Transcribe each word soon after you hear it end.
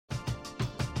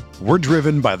We're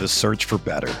driven by the search for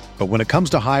better. But when it comes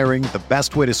to hiring, the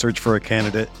best way to search for a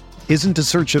candidate isn't to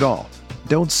search at all.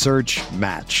 Don't search,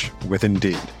 match with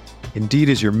Indeed. Indeed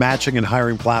is your matching and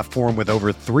hiring platform with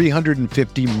over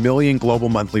 350 million global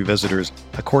monthly visitors,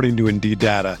 according to Indeed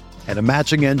data, and a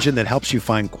matching engine that helps you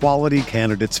find quality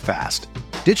candidates fast.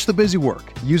 Ditch the busy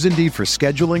work. Use Indeed for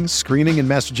scheduling, screening, and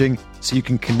messaging so you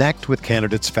can connect with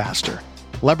candidates faster.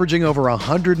 Leveraging over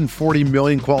 140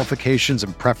 million qualifications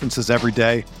and preferences every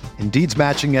day, Indeed's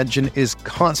matching engine is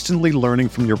constantly learning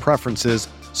from your preferences,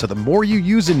 so the more you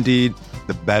use Indeed,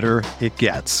 the better it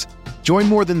gets. Join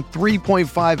more than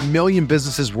 3.5 million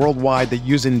businesses worldwide that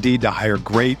use Indeed to hire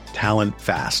great talent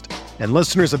fast. And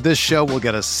listeners of this show will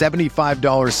get a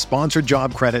 $75 sponsored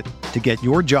job credit to get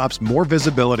your jobs more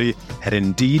visibility at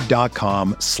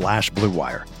Indeed.com/Blue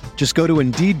Wire. Just go to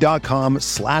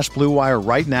Indeed.com/Blue Wire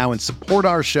right now and support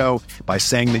our show by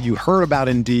saying that you heard about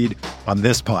Indeed on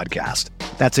this podcast.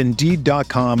 That's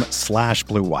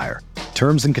Indeed.com/Blue Wire.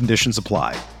 Terms and conditions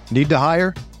apply. Need to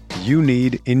hire? You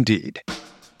need Indeed.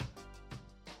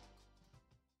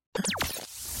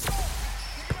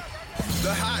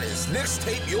 The hottest Knicks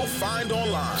tape you'll find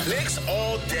online. Knicks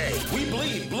all day. We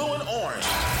bleed blue and orange.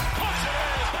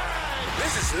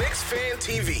 This is Knicks Fan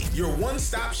TV, your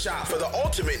one-stop shop for the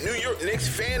ultimate New York Knicks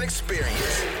fan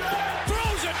experience.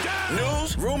 Throws it down.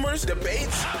 News, rumors,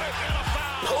 debates,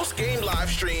 post-game live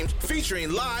streams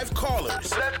featuring live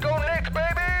callers. Let's go Knicks,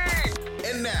 baby!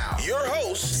 And now, your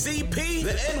host, CP,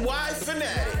 the NY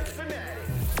Fanatic.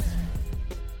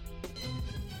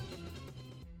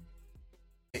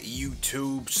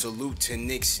 YouTube, salute to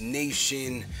Knicks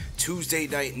Nation. Tuesday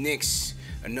Night Knicks,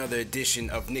 another edition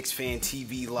of Knicks Fan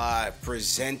TV Live,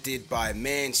 presented by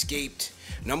Manscaped.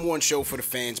 Number one show for the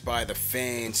fans by the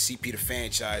fans. CP the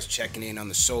Franchise checking in on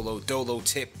the solo dolo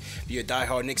tip. If you're a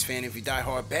diehard Knicks fan, if you're a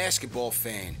diehard basketball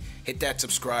fan, hit that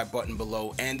subscribe button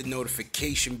below and the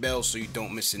notification bell so you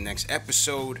don't miss the next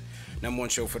episode. Number one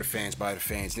show for the fans by the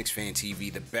fans. Knicks Fan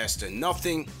TV, the best of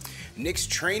nothing. Knicks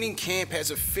training camp has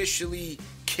officially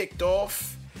kicked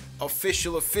off.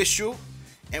 Official.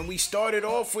 And we started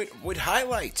off with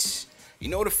highlights. You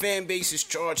know the fan base is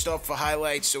charged up for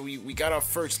highlights, so we got our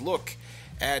first look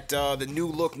at the new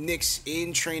look Knicks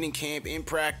in training camp, in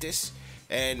practice.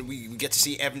 And we get to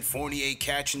see Evan Fournier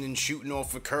catching and shooting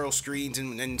off of curl screens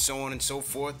and so on and so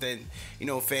forth. And, you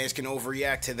know, fans can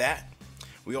overreact to that.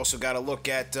 We also got to look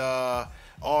at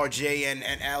RJ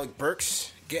and Alec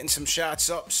Burks getting some shots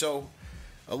up. So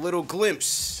a little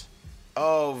glimpse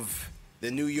of the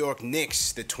New York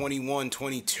Knicks, the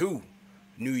 21-22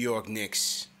 New York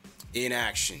Knicks in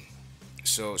action.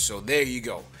 So there you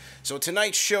go. So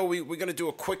tonight's show, we're going to do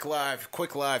a quick live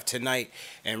tonight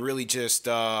and really just,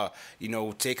 take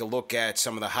a look at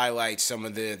some of the highlights, some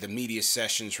of the media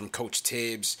sessions from Coach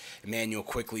Tibbs, Emmanuel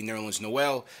Quickley, Nerlens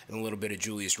Noel, and a little bit of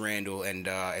Julius Randle and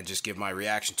just give my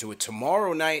reaction to it.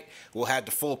 Tomorrow night, we'll have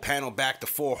the full panel back. The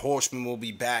Four Horsemen will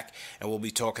be back, and we'll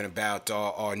be talking about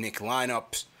our Knick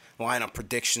lineup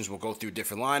predictions. We'll go through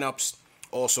different lineups.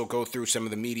 Also go through some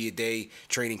of the media day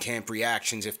training camp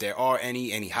reactions. If there are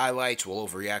any highlights, we'll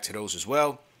overreact to those as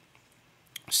well.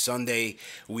 Sunday,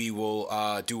 we will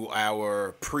do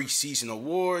our preseason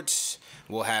awards.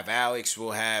 We'll have Alex.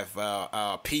 We'll have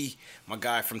P, my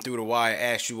guy from Through the Wire.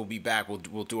 Ashley will be back.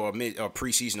 We'll do our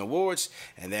preseason awards.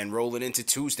 And then rolling into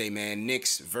Tuesday, man,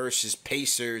 Knicks versus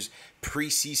Pacers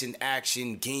preseason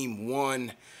action, game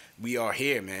 1. We are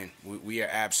here, man. We are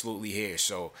absolutely here.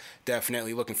 So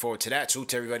definitely looking forward to that. So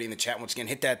to everybody in the chat, once again,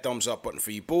 hit that thumbs up button for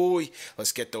you, boy.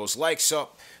 Let's get those likes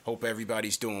up. Hope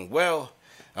everybody's doing well.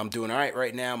 I'm doing all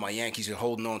right now. My Yankees are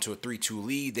holding on to a 3-2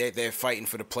 lead. They're fighting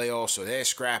for the playoffs, so they're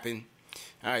scrapping.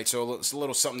 All right, so it's a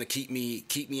little something to keep me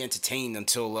entertained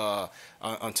until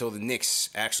the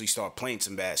Knicks actually start playing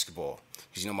some basketball.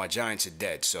 Because, my Giants are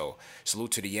dead. So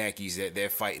salute to the Yankees. They're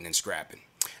fighting and scrapping.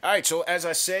 All right, so as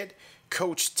I said,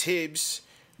 Coach Tibbs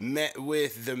met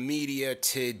with the media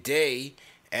today,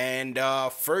 and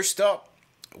first up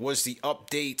was the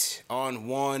update on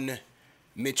one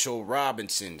Mitchell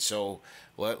Robinson. So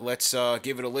let's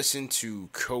give it a listen to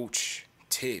Coach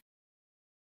Tibbs.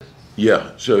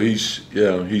 Yeah, so he's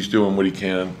doing what he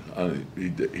can.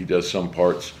 He does some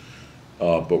parts,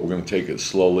 but we're going to take it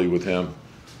slowly with him.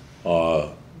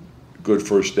 Good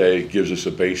first day, gives us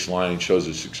a baseline, shows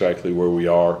us exactly where we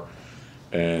are,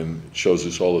 and shows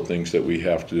us all the things that we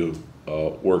have to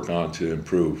work on to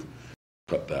improve.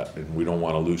 Cut that, and we don't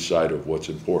want to lose sight of what's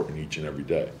important each and every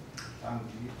day. I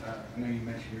know you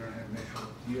mentioned you don't have Mitchell.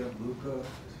 Do you have Luka? Is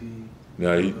he?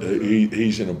 No,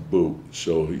 he's in a boot,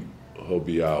 so he'll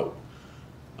be out.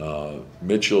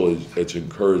 Mitchell it's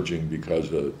encouraging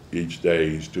because each day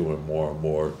he's doing more and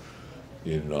more.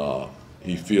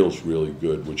 He feels really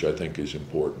good, which I think is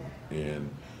important. And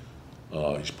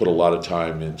he's put a lot of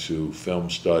time into film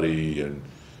study, and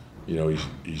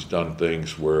he's done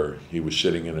things where he was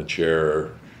sitting in a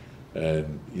chair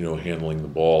and handling the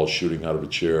ball, shooting out of a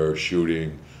chair,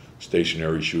 shooting,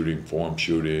 stationary shooting, form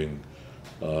shooting,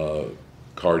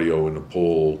 cardio in the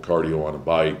pool, cardio on a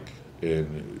bike.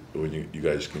 And when you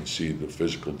guys can see the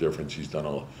physical difference, he's done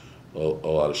a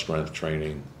lot of strength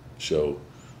training. So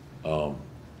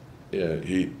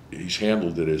he's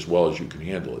handled it as well as you can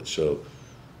handle it. So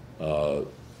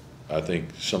I think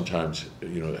sometimes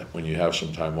when you have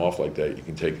some time off like that, you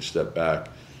can take a step back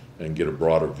and get a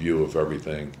broader view of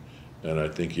everything. And I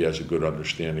think he has a good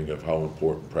understanding of how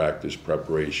important practice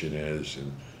preparation is,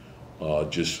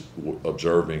 and just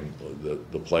observing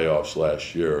the playoffs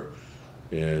last year.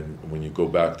 And when you go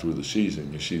back through the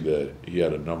season, you see that he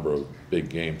had a number of big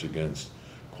games against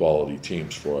quality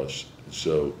teams for us.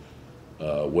 So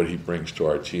what he brings to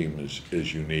our team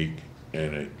is unique,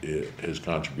 and his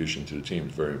contribution to the team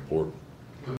is very important.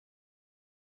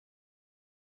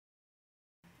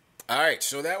 All right,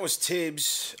 so that was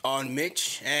Tibbs on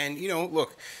Mitch. And,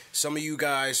 look, some of you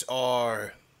guys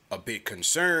are a bit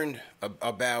concerned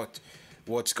about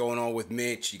what's going on with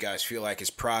Mitch. You guys feel like his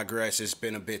progress has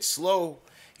been a bit slow.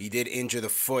 He did injure the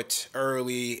foot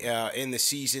early in the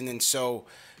season, and so,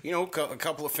 a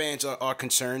couple of fans are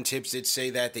concerned. Tibbs did say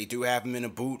that they do have him in a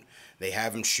boot. They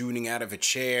have him shooting out of a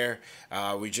chair.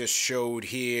 We just showed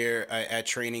here at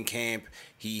training camp,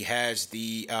 he has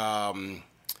the...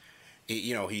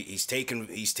 he's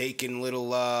taking little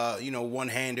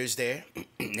one-handers there,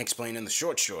 explaining the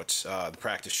shorts, the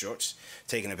practice shorts,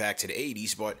 taking it back to the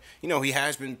 80s. But he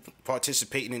has been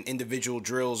participating in individual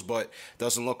drills, but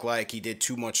doesn't look like he did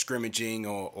too much scrimmaging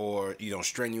or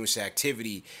strenuous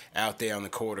activity out there on the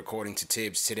court, according to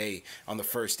Tibbs today on the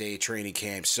first day of training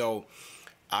camp. So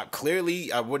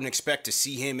clearly, I wouldn't expect to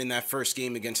see him in that first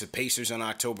game against the Pacers on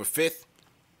October 5th.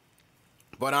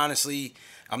 But honestly,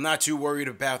 I'm not too worried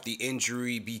about the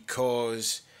injury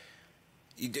because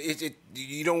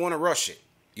you don't want to rush it.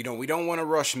 We don't want to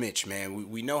rush Mitch, man.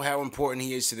 We know how important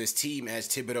he is to this team. As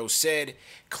Thibodeau said,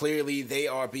 clearly they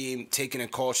are taking a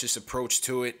cautious approach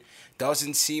to it.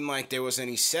 Doesn't seem like there was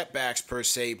any setbacks per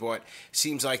se, but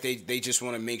seems like they just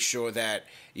want to make sure that,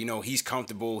 he's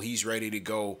comfortable, he's ready to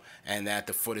go, and that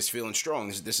the foot is feeling strong.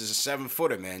 This is a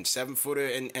 7-footer, man.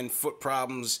 7-footer and foot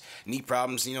problems, knee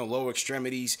problems, lower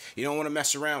extremities. You don't want to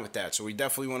mess around with that. So we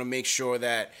definitely want to make sure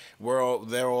that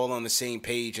they're all on the same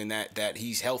page and that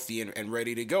he's healthy and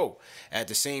ready to go. At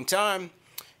the same time,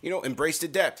 embrace the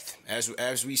depth.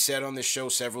 As we said on this show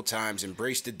several times,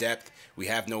 embrace the depth. We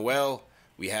have Noel.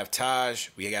 We have Taj.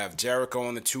 We have Jericho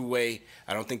on the two-way.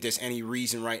 I don't think there's any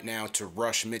reason right now to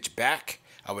rush Mitch back.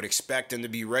 I would expect him to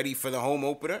be ready for the home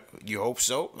opener. You hope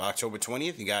so. October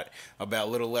 20th. You got about a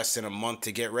little less than a month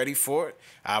to get ready for it.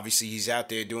 Obviously, he's out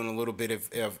there doing a little bit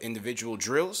of individual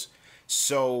drills.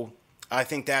 So I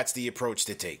think that's the approach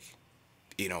to take.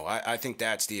 I think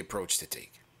that's the approach to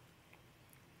take.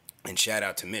 And shout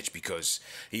out to Mitch because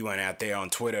he went out there on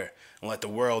Twitter and let the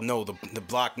world know the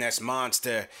Block Ness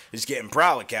monster is getting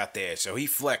brolic out there. So he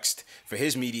flexed for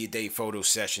his media day photo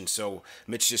session. So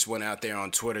Mitch just went out there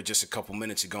on Twitter just a couple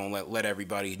minutes ago and let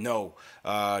everybody know,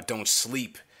 don't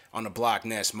sleep on the Block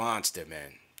Ness monster,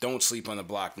 man. Don't sleep on the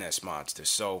Block Ness monster.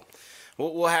 So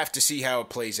we'll have to see how it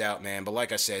plays out, man. But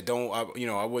like I said,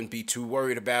 I wouldn't be too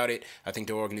worried about it. I think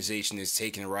the organization is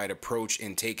taking the right approach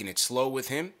and taking it slow with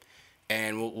him.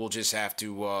 And we'll just have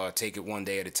to take it one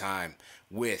day at a time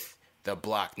with the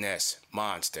Block Ness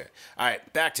monster. All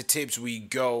right, back to Tibbs we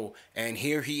go. And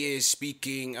here he is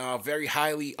speaking very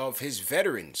highly of his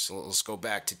veterans. So let's go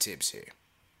back to Tibbs here.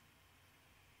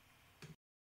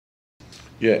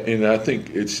 Yeah, and I think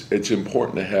it's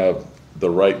important to have the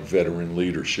right veteran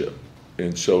leadership.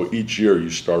 And so each year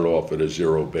you start off at a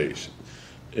zero base.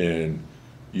 And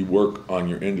you work on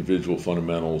your individual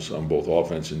fundamentals on both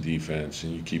offense and defense,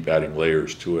 and you keep adding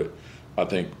layers to it. I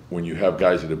think when you have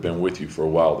guys that have been with you for a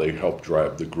while, they help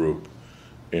drive the group.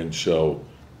 And so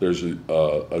there's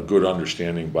a good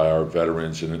understanding by our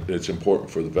veterans, and it's important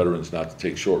for the veterans not to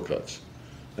take shortcuts.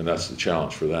 And that's the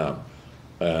challenge for them.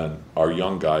 And our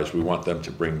young guys, we want them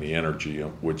to bring the energy,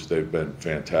 which they've been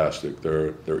fantastic.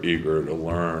 They're eager to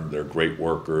learn. They're great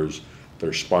workers.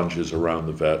 They're sponges around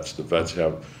the vets. The vets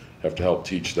have to help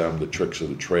teach them the tricks of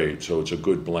the trade. So it's a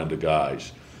good blend of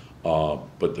guys.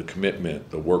 But the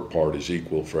commitment, the work part is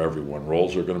equal for everyone.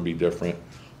 Roles are going to be different.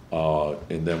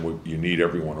 And then you need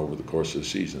everyone over the course of the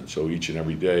season. So each and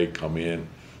every day, come in,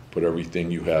 put everything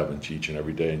you have into each and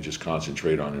every day and just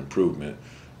concentrate on improvement.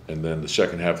 And then the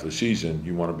second half of the season,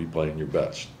 you want to be playing your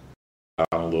best.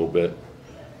 Down a little bit,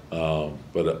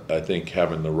 but I think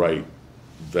having the right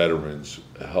veterans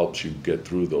helps you get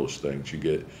through those things. You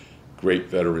get great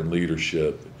veteran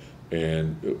leadership,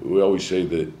 and we always say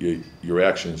that your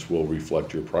actions will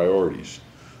reflect your priorities.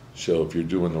 So if you're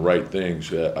doing the right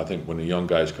things, I think when the young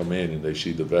guys come in and they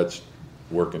see the vets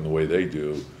working the way they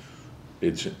do,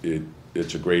 it's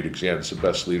a great example. It's the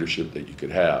best leadership that you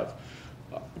could have.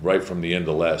 Right from the end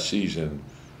of last season,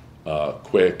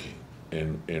 Quick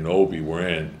and Obi were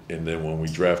in, and then when we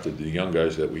drafted the young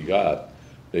guys that we got,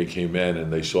 they came in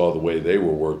and they saw the way they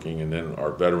were working, and then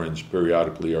our veterans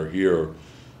periodically are here,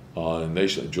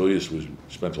 and Julius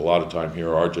spent a lot of time here,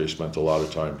 RJ spent a lot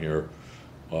of time here,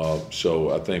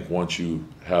 so I think once you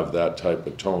have that type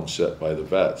of tone set by the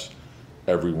vets,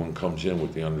 everyone comes in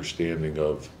with the understanding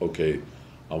of, okay,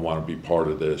 I want to be part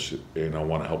of this, and I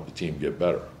want to help the team get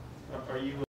better.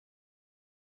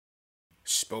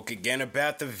 Spoke again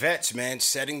about the vets, man,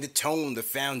 setting the tone, the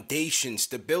foundation,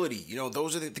 stability.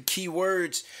 Those are the key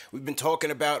words we've been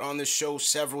talking about on this show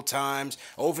several times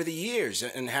over the years,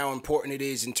 and how important it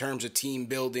is in terms of team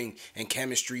building and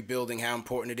chemistry building, how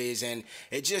important it is. And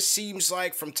it just seems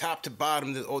like from top to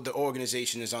bottom, the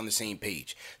organization is on the same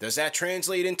page. Does that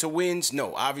translate into wins?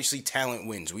 No, obviously talent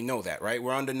wins. We know that, right?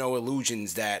 We're under no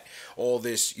illusions that all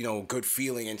this, good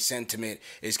feeling and sentiment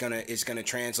is gonna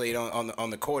translate on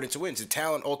the court into wins. The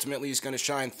talent ultimately is going to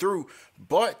shine through,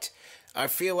 but I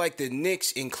feel like the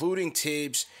Knicks, including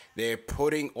Tibbs, they're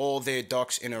putting all their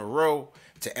ducks in a row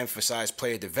to emphasize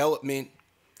player development,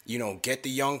 get the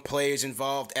young players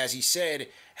involved. As he said,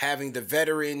 having the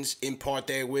veterans impart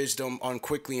their wisdom on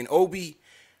Quickley and Obi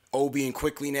and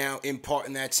Quickley now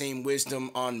imparting that same wisdom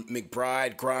on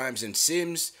McBride, Grimes, and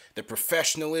Sims. The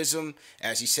professionalism,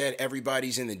 as he said,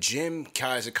 everybody's in the gym.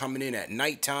 Guys are coming in at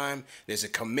nighttime. There's a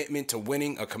commitment to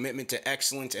winning, a commitment to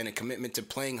excellence, and a commitment to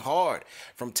playing hard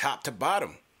from top to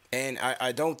bottom. And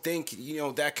I don't think,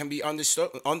 that can be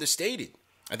understated.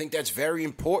 I think that's very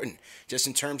important just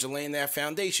in terms of laying that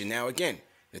foundation. Now, again,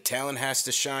 the talent has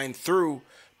to shine through,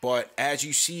 but as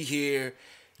you see here,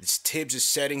 Tibbs is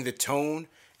setting the tone,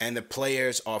 and the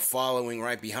players are following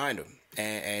right behind him.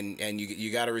 And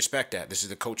you got to respect that. This is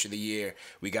the coach of the year.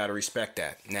 We got to respect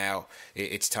that. Now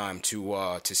it's time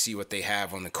to see what they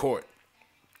have on the court.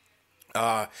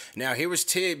 Now here was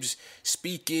Tibbs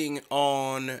speaking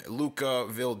on Luka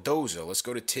Vildoza. Let's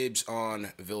go to Tibbs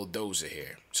on Vildoza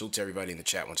here. Salute to everybody in the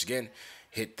chat once again.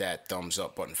 Hit that thumbs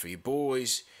up button for you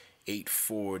boys.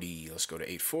 840. Let's go to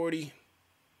 840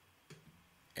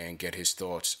 and get his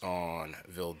thoughts on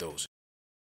Vildoza.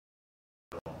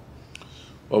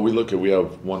 Well, we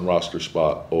have one roster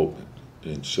spot open,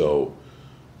 and so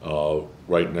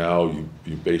right now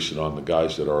you base it on the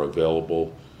guys that are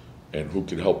available and who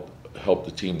can help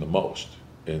the team the most.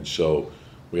 And so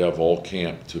we have all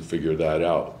camp to figure that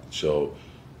out. So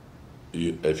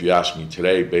if you ask me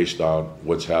today, based on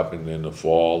what's happened in the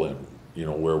fall and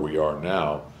where we are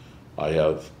now, I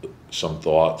have some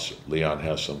thoughts. Leon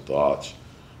has some thoughts.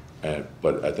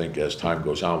 But I think as time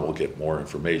goes on, we'll get more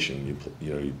information.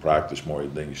 You practice more,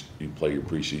 and then you play your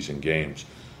preseason games,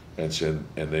 and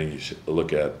then you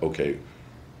look at, okay,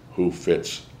 who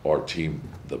fits our team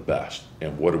the best,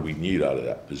 and what do we need out of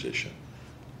that position,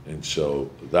 and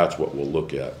so that's what we'll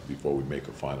look at before we make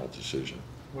a final decision.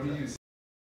 What do you?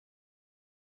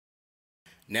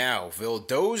 Now,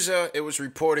 Vildoza, it was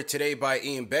reported today by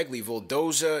Ian Begley,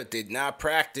 Vildoza did not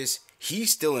practice.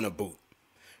 He's still in a boot.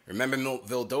 Remember,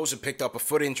 Vildoza picked up a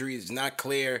foot injury. It's not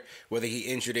clear whether he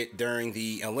injured it during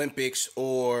the Olympics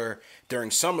or during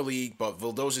Summer League, but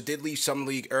Vildoza did leave Summer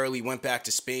League early, went back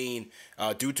to Spain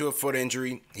due to a foot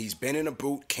injury. He's been in a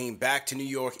boot, came back to New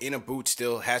York in a boot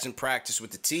still, hasn't practiced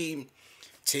with the team.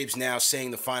 Tibbs now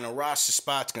saying the final roster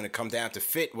spot's going to come down to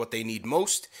fit, what they need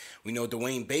most. We know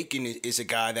Dwayne Bacon is a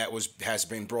guy that has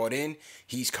been brought in.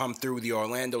 He's come through the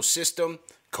Orlando system,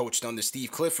 coached under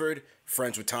Steve Clifford,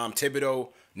 friends with Tom Thibodeau,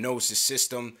 knows the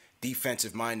system,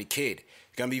 defensive-minded kid.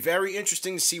 It's going to be very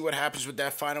interesting to see what happens with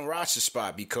that final roster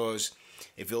spot, because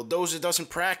if Vildoza doesn't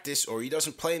practice or he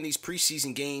doesn't play in these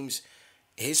preseason games,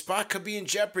 his spot could be in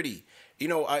jeopardy.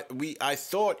 I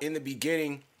thought in the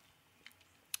beginning,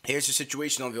 here's the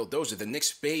situation on Vildoza. The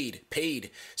Knicks paid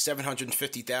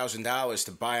 $750,000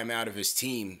 to buy him out of his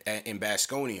team in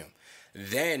Baskonia.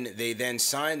 They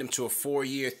signed him to a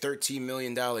 4-year, $13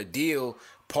 million deal,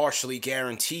 partially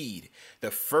guaranteed. The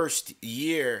first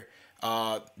year,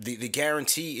 the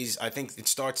guarantee is, I think it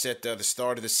starts at the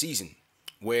start of the season,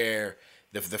 where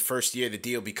the first year the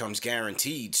deal becomes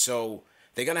guaranteed. So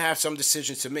they're going to have some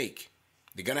decisions to make.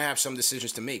 They're going to have some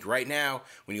decisions to make. Right now,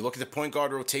 when you look at the point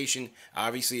guard rotation,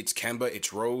 obviously it's Kemba,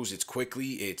 it's Rose, it's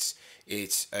Quickly, it's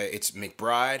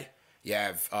McBride. You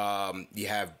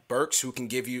have Burks, who can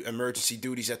give you emergency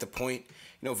duties at the point.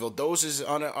 Vildoza's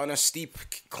on a steep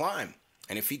climb,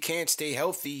 and if he can't stay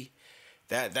healthy,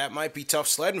 that might be tough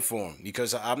sledding for him,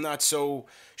 because I'm not so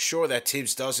sure that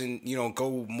Tibbs doesn't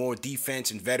go more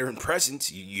defense and veteran presence.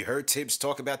 You heard Tibbs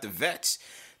talk about the vets.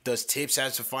 Does Tibbs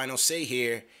have the final say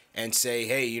here and say,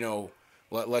 hey,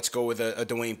 let's go with a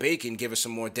Dwayne Bacon, give us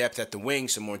some more depth at the wing,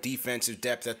 some more defensive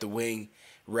depth at the wing,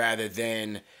 rather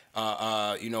than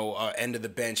end of the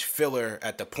bench filler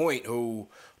at the point who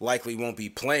likely won't be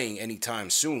playing anytime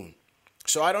soon.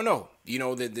 So I don't know.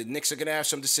 The Knicks are going to have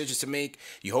some decisions to make.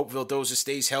 You hope Vildoza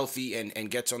stays healthy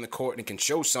and gets on the court and can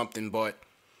show something, but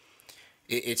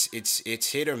it's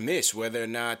hit or miss whether or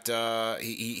not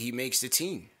he makes the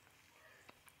team.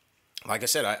 Like I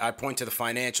said, I point to the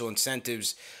financial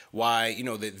incentives, why,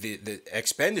 the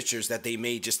expenditures that they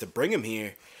made just to bring him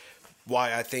here,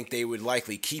 why I think they would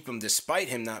likely keep him despite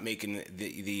him not making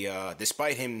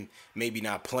despite him maybe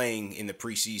not playing in the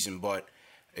preseason. But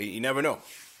you never know.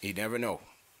 You never know,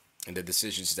 and the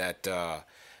decisions that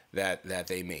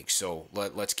they make. So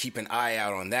let's keep an eye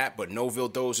out on that. But no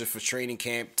Vildoza for training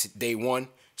camp day one,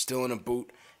 still in a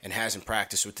boot, and hasn't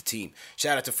practiced with the team.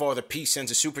 Shout out to Father P,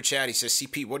 sends a super chat. He says,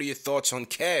 CP, what are your thoughts on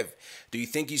Kev? Do you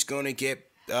think he's going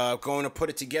to put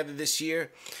it together this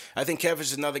year? I think Kev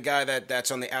is another guy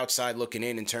that's on the outside looking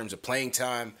in terms of playing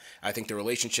time. I think the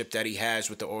relationship that he has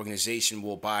with the organization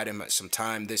will buy him some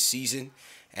time this season.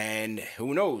 And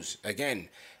who knows? Again,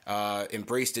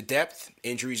 embrace the depth.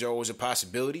 Injuries are always a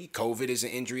possibility. COVID is an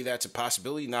injury that's a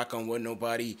possibility. Knock on wood,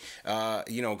 nobody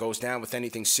goes down with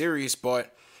anything serious,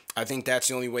 but I think that's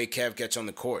the only way Kev gets on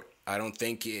the court. I don't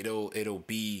think it'll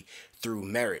be through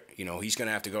merit. He's going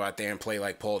to have to go out there and play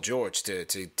like Paul George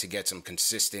to get some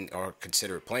consistent or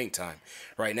considerate playing time.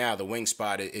 Right now, the wing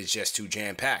spot is just too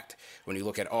jam-packed. When you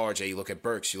look at RJ, you look at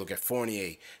Burks, you look at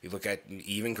Fournier, you look at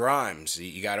even Grimes.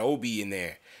 You got Obi in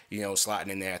there, slotting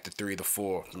in there at the 3 or the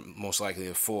 4, most likely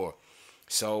the 4.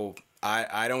 So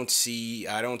I don't see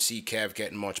Kev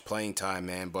getting much playing time,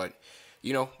 man. But,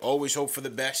 always hope for the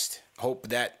best. Hope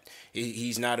that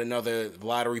he's not another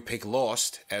lottery pick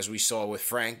lost, as we saw with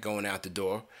Frank going out the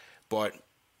door. But,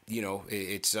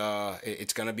 it's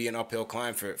going to be an uphill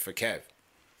climb for Kev.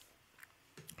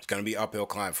 It's going to be an uphill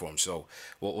climb for him. So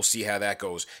we'll see how that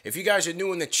goes. If you guys are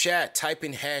new in the chat, type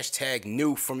in hashtag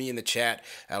new for me in the chat.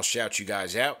 I'll shout you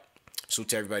guys out. Salute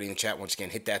to everybody in the chat. Once again,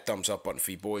 hit that thumbs up button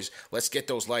for you boys. Let's get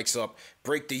those likes up,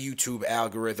 break the YouTube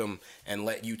algorithm, and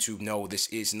let YouTube know this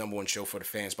is the number one show for the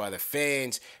fans by the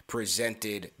fans,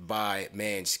 presented by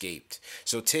Manscaped.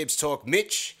 So Tibbs talked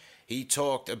Mitch. He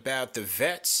talked about the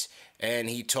vets, and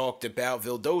he talked about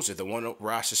Vildoza, the one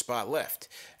roster spot left.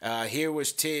 Here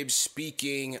was Tibbs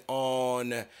speaking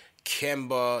on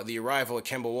Kemba, the arrival of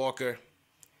Kemba Walker,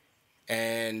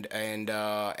 and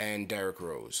Derrick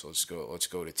Rose. Let's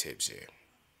go to Tibbs here.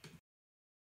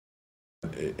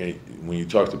 When you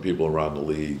talk to people around the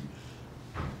league,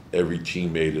 every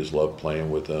teammate has loved playing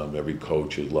with him. Every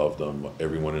coach has loved him.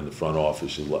 Everyone in the front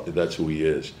office that's who he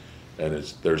is, and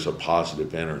there's a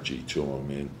positive energy to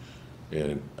him.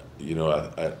 And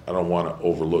I don't want to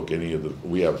overlook any of the.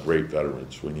 We have great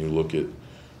veterans. When you look at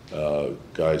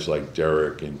guys like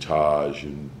Derek and Taj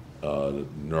and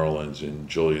Nerlens and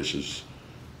Julius is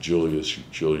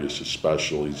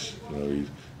special. He's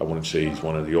I wouldn't say he's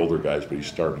one of the older guys, but he's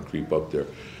starting to creep up there.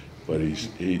 But it's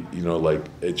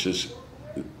just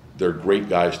they're great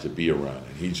guys to be around,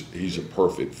 and he's a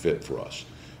perfect fit for us.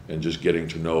 And just getting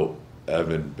to know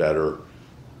Evan better,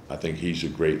 I think he's a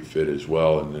great fit as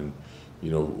well. And then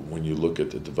when you look at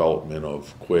the development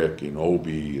of Quick and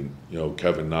Obi and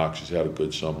Kevin Knox has had a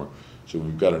good summer, so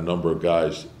we've got a number of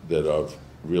guys that have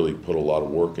really put a lot of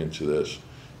work into this,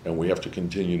 and we have to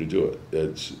continue to do it.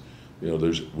 It's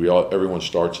everyone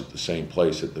starts at the same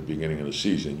place at the beginning of the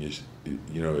season,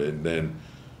 and then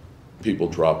people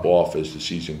drop off as the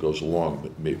season goes along,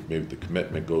 but maybe the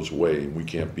commitment goes away, and we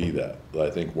can't be that. But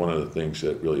I think one of the things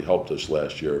that really helped us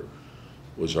last year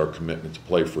was our commitment to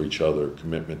play for each other,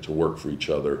 commitment to work for each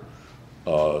other,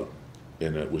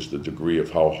 and it was the degree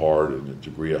of how hard and the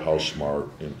degree of how smart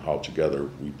and how together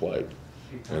we played.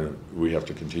 And we have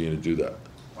to continue to do that.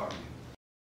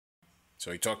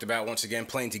 So he talked about, once again,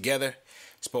 playing together,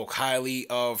 spoke highly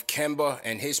of Kemba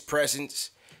and his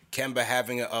presence, Kemba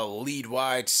having a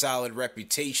lead-wide solid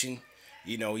reputation,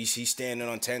 You know, he's standing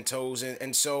on 10 toes.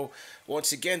 And so,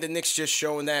 once again, the Knicks just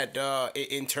showing that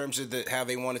in terms of how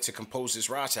they wanted to compose this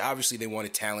roster. Obviously, they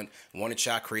wanted talent, wanted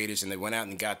shot creators, and they went out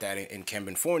and got that in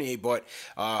Kevin Fournier. But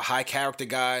high-character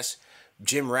guys,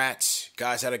 gym rats,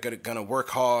 guys that are going to work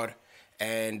hard.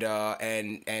 And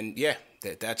yeah,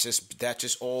 that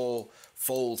just all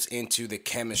folds into the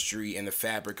chemistry and the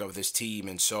fabric of this team.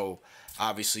 And so,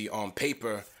 obviously, on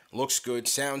paper, looks good,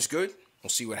 sounds good. We'll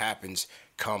see what happens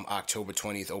come October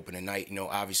 20th, opening night. You know,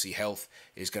 obviously health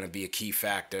is going to be a key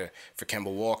factor for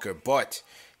Kemba Walker, but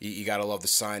you got to love the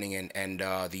signing and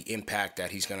the impact that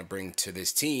he's going to bring to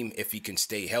this team if he can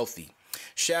stay healthy.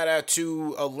 Shout out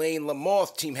to Elaine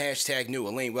Lamoth, Team #new.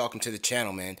 Elaine, welcome to the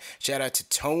channel, man. Shout out to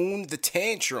Tone the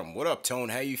Tantrum. What up, Tone?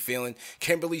 How you feeling?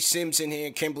 Kimberly Sims in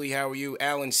here. Kimberly, how are you?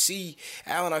 Alan C.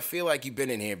 Alan, I feel like you've been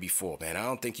in here before, man. I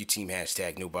don't think you Team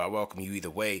 #new, but I welcome you either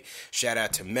way. Shout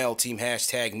out to Mel, Team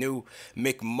 #new.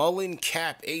 McMullen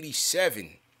Cap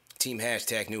 87. Team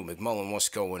 #new. McMullen, what's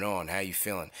going on? How you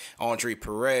feeling? Andre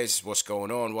Perez, what's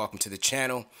going on? Welcome to the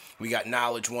channel. We got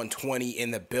Knowledge 120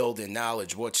 in the building.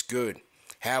 Knowledge, what's good?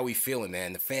 How we feeling,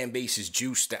 man? The fan base is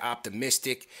juiced, they're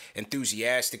optimistic,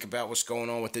 enthusiastic about what's going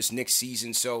on with this Knicks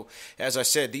season. So, as I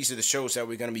said, these are the shows that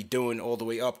we're going to be doing all the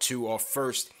way up to our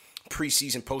first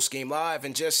preseason post-game live,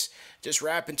 and just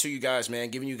rapping to you guys,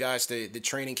 man, giving you guys the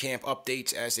training camp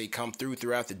updates as they come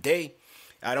throughout the day.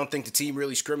 I don't think the team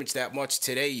really scrimmaged that much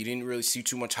today. You didn't really see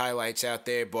too much highlights out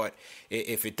there, but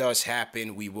if it does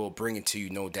happen, we will bring it to you,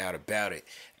 no doubt about it.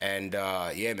 And,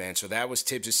 yeah, man, so that was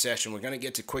Tibbs' session. We're going to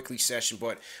get to Quickly's session,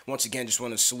 but once again, just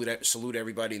want to salute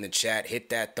everybody in the chat. Hit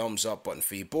that thumbs up button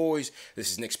for you boys.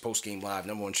 This is Knicks Postgame Live,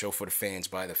 #1 show for the fans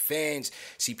by the fans.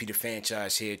 CP the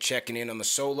Franchise here, checking in on the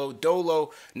solo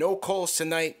dolo. No calls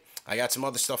tonight. I got some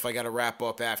other stuff I got to wrap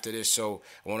up after this, so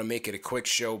I want to make it a quick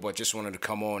show, but just wanted to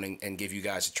come on and give you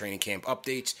guys the training camp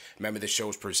updates. Remember, the show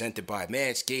is presented by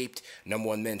Manscaped,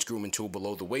 #1 men's grooming tool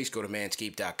below the waist. Go to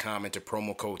manscaped.com, enter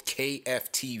promo code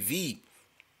KFTV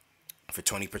for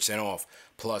 20% off,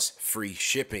 plus free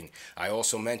shipping. I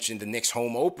also mentioned the Knicks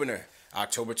home opener,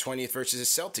 October 20th versus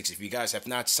the Celtics. If you guys have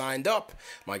not signed up,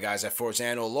 my guys at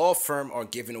Forzano Law Firm are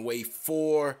giving away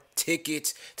 4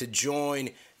 tickets to join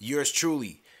yours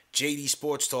truly, JD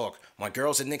Sports Talk, my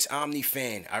girls at Knicks Omni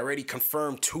Fan. I already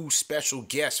confirmed 2 special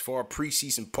guests for our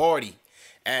preseason party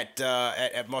at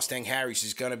Mustang Harry's.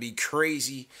 It's going to be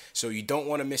crazy, so you don't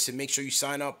want to miss it. Make sure you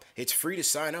sign up. It's free to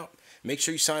sign up. Make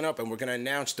sure you sign up, and we're going to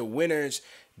announce the winners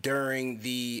during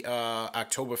the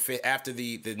October 5th, after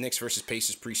the Knicks versus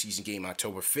Pacers preseason game,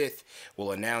 October 5th.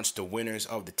 We'll announce the winners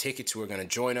of the tickets who are going to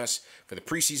join us for the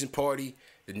preseason party,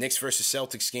 the Knicks versus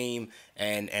Celtics game,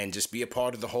 and just be a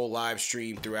part of the whole live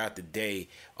stream throughout the day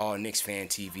on Knicks Fan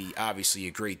TV. Obviously,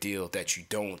 a great deal that you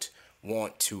don't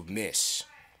want to miss.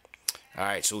 All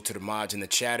right, so to the mods in the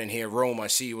chat in here. Rome, I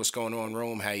see you. What's going on,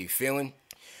 Rome? How you feeling?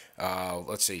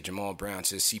 Let's see. Jamal Brown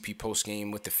says CP post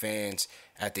game with the fans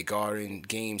at the Garden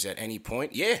games at any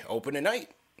point. Yeah, open tonight.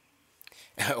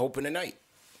 Open tonight.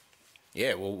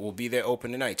 Yeah, we'll be there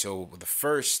open tonight. So the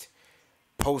first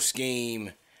post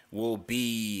game will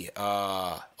be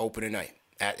open tonight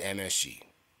at MSG.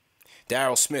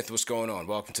 Daryl Smith, what's going on?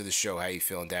 Welcome to the show. How you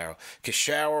feeling, Daryl?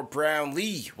 Kashara Brown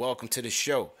Lee, welcome to the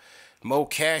show. Mo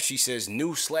Cash, he says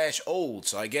new/old.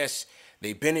 So I guess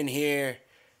they've been in here,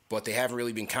 but they haven't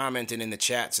really been commenting in the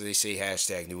chat, so they say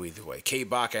 #new either way. K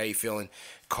Baka, how you feeling?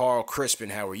 Carl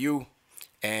Crispin, how are you?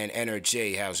 And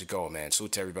NRJ, how's it going, man?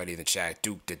 Salute to everybody in the chat.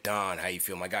 Duke the Don, how you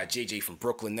feel? My guy JJ from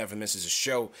Brooklyn never misses a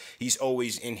show. He's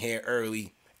always in here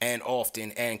early and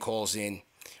often and calls in.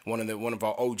 One of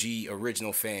our OG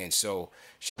original fans. So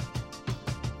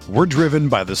We're driven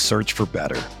by the search for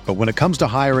better. But when it comes to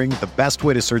hiring, the best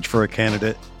way to search for a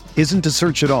candidate isn't to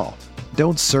search at all.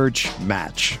 Don't search,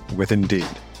 match with Indeed.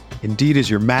 Indeed is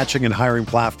your matching and hiring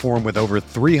platform with over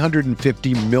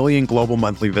 350 million global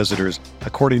monthly visitors,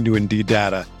 according to Indeed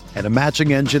data, and a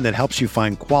matching engine that helps you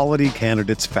find quality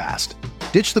candidates fast.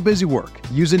 Ditch the busy work.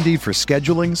 Use Indeed for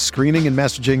scheduling, screening, and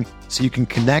messaging so you can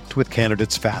connect with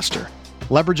candidates faster.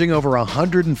 Leveraging over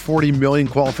 140 million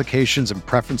qualifications and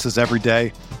preferences every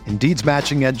day, Indeed's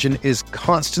matching engine is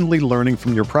constantly learning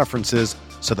from your preferences,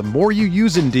 so the more you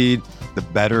use Indeed, the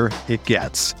better it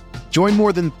gets. Join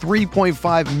more than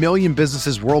 3.5 million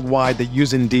businesses worldwide that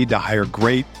use Indeed to hire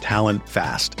great talent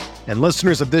fast. And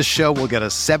listeners of this show will get a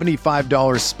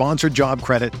 $75 sponsored job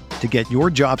credit to get your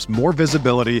jobs more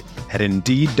visibility at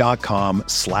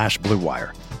Indeed.com/Blue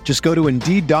Wire. Just go to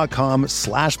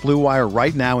Indeed.com/Blue Wire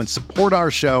right now and support our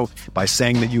show by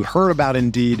saying that you heard about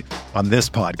Indeed on this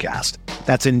podcast.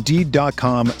 That's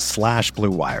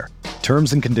Indeed.com/Blue Wire.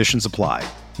 Terms and conditions apply.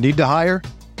 Need to hire?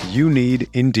 you need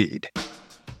Indeed.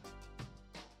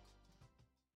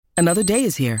 Another day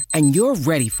is here, and you're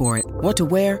ready for it. What to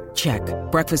wear? Check.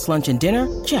 Breakfast, lunch, and dinner?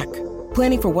 Check.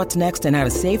 Planning for what's next and how to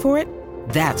save for it?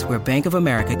 That's where Bank of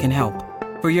America can help.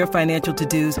 For your financial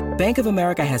to-dos, Bank of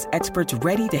America has experts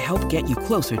ready to help get you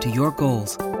closer to your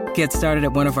goals. Get started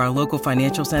at one of our local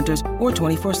financial centers or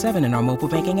 24/7 in our mobile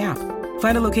banking app.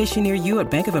 Find a location near you at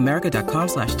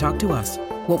bankofamerica.com/talktous.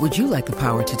 What would you like the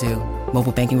power to do?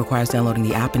 Mobile banking requires downloading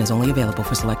the app and is only available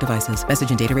for select devices. Message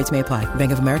and data rates may apply.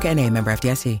 Bank of America NA, member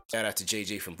FDIC. Shout out to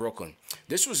JJ from Brooklyn.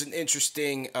 This was an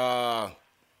interesting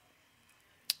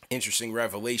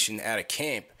revelation at a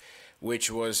camp, which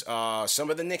was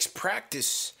some of the Knicks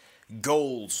practice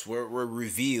goals were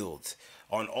revealed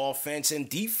on offense and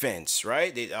defense,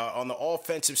 right? On the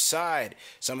offensive side,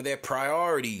 some of their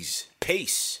priorities: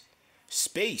 pace,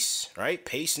 space, right?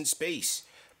 Pace and space.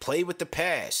 Play with the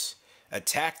pass,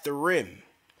 attack the rim,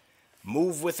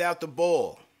 move without the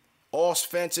ball,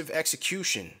 offensive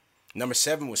execution. Number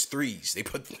 7 was threes. They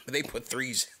put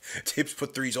threes. Tibbs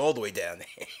put threes all the way down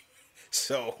there.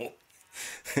 So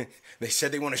they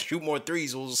said they want to shoot more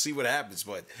threes. We'll see what happens.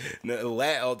 But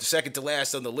the second to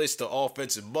last on the list of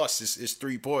offensive busts is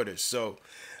 3-pointers. So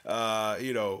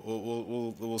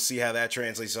we'll see how that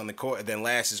translates on the court. And then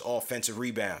last is offensive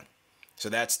rebound. So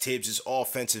that's Tibbs'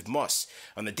 offensive must.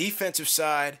 On the defensive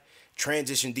side,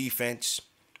 transition defense.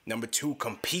 Number 2,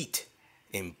 compete.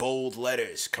 In bold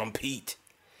letters, compete.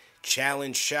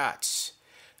 Challenge shots.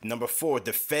 Number 4,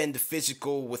 defend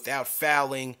physical without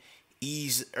fouling.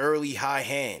 Ease early high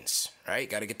hands. Right?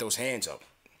 Got to get those hands up.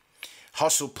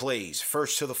 Hustle plays.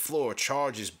 First to the floor.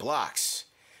 Charges, blocks.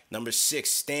 Number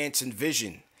 6, stance and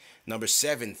vision. Number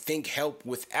 7, think help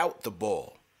without the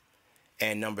ball.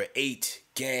 And number 8,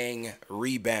 gang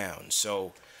rebounds.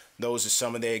 So those are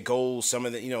some of their goals, some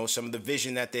of the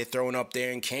vision that they're throwing up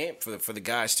there in camp for the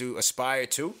guys to aspire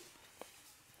to.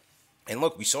 And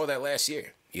look, we saw that last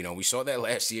year.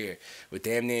 With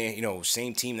damn near,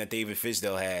 same team that David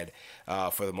Fizdale had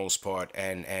for the most part.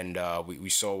 And we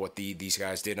saw what these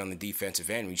guys did on the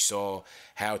defensive end. We saw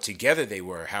how together they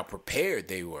were, how prepared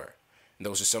they were. And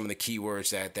those are some of the key words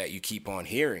that you keep on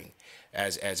hearing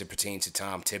as it pertains to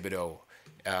Tom Thibodeau.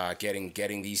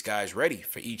 Getting these guys ready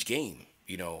for each game,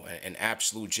 an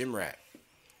absolute gym rat,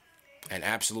 an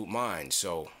absolute mind.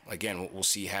 So again, we'll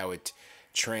see how it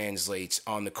translates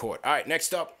on the court. All right,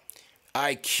 next up,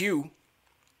 IQ,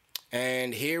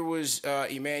 and here was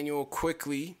Immanuel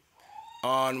Quickley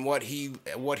on what he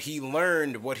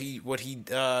learned, what he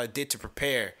did to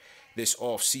prepare this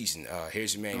off season.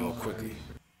 Here's Immanuel Quickley.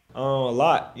 A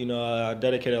lot. I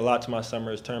dedicated a lot to my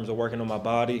summer in terms of working on my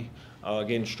body.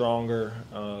 Getting stronger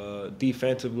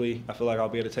defensively. I feel like I'll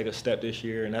be able to take a step this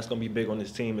year, and that's going to be big on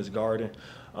this team is guarding,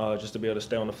 just to be able to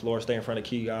stay on the floor, stay in front of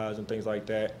key guys and things like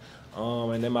that.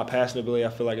 And then my passing ability, I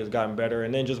feel like, has gotten better.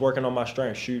 And then just working on my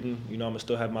strength, shooting. I'm going to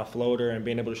still have my floater and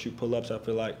being able to shoot pull-ups, I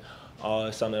feel like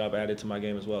it's something that I've added to my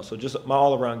game as well. So just my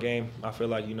all-around game, I feel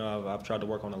like, I've tried to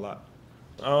work on a lot.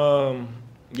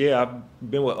 Yeah,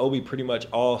 I've been with Obi pretty much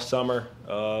all summer.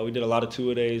 We did a lot of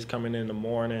two-a-days coming in the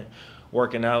morning,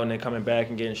 working out, and then coming back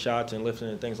and getting shots and lifting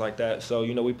and things like that. So,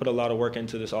 we put a lot of work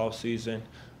into this off season.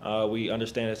 We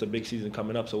understand it's a big season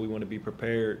coming up, so we want to be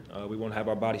prepared. We want to have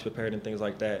our bodies prepared and things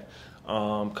like that.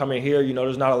 Coming here,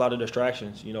 there's not a lot of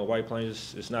distractions. White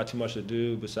Plains, it's not too much to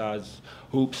do besides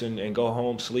hoops and go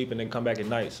home, sleep, and then come back at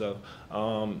night. So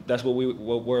that's what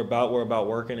we're about. We're about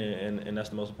working, and that's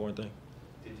the most important thing.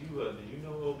 Did you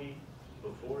know Obi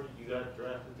before you got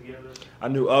drafted together? I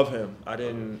knew of him. I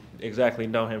didn't exactly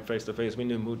know him face to face. We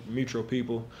knew mutual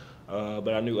people,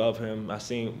 but I knew of him. I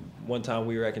seen one time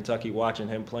we were at Kentucky watching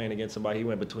him playing against somebody. He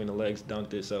went between the legs,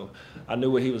 dunked it. So I knew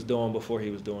what he was doing before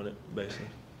he was doing it, basically.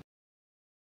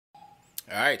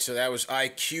 All right, so that was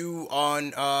IQ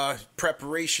on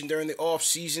preparation during the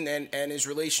offseason and his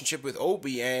relationship with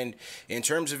Obi. And in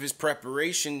terms of his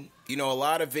preparation, a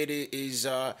lot of it is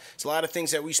it's a lot of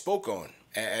things that we spoke on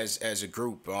as a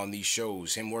group on these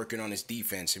shows. Him working on his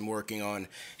defense, him working on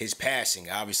his passing.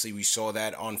 Obviously, we saw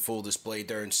that on full display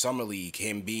during Summer League,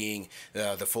 him being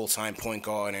the full-time point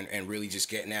guard and really just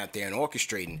getting out there and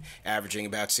orchestrating, averaging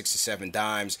about 6 to 7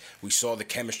 dimes. We saw the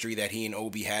chemistry that he and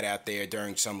Obi had out there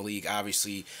during Summer League,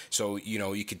 obviously. So,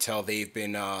 you could tell they've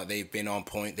been on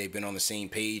point. They've been on the same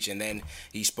page. And then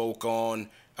he spoke on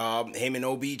him and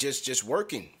OB just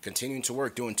working, continuing to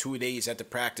work, doing 2 days at the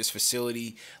practice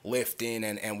facility, lifting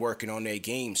and working on their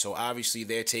game. So obviously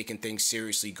they're taking things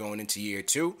seriously going into year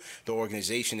 2. The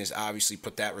organization has obviously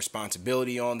put that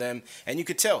responsibility on them. And you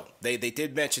could tell, they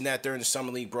did mention that during the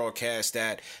Summer League broadcast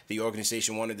that the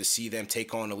organization wanted to see them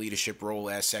take on a leadership role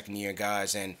as second-year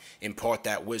guys and impart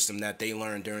that wisdom that they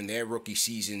learned during their rookie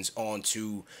seasons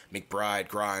onto McBride,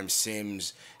 Grimes,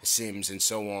 Sims, and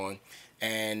so on.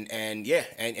 And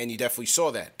you definitely saw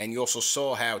that. And you also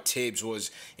saw how Tibbs was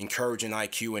encouraging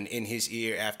IQ and in his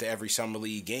ear after every Summer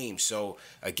League game. So,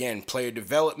 again, player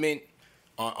development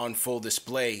on full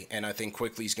display. And I think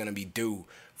Quickley is going to be due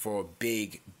for a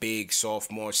big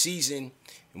sophomore season.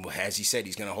 And as he said,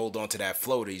 he's going to hold on to that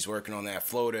floater. He's working on that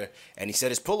floater. And he said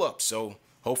his pull-ups. So,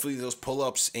 hopefully those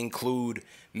pull-ups include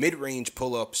mid-range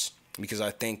pull-ups because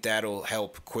I think that'll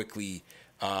help Quickley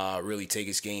really take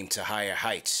his game to higher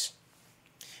heights.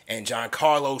 And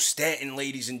Giancarlo Stanton,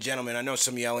 ladies and gentlemen, I know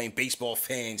some of y'all ain't baseball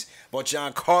fans, but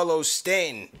Giancarlo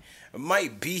Stanton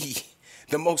might be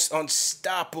the most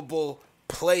unstoppable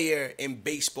player in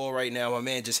baseball right now. My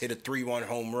man just hit a 3-1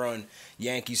 home run.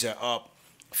 Yankees are up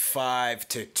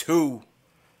 5-2.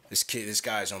 This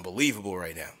guy's unbelievable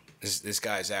right now. This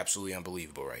guy is absolutely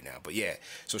unbelievable right now. But yeah,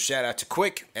 so shout out to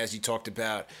Quick as he talked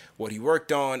about what he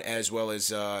worked on as well as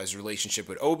his relationship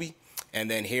with Obi.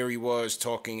 And then here he was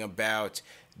talking about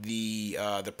the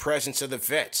presence of the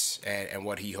vets and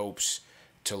what he hopes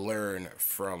to learn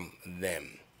from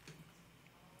them.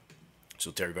 So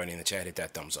to everybody in the chat, hit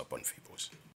that thumbs up button for you boys.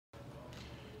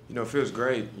 It feels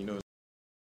great. All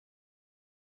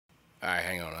right,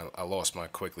 hang on. I lost my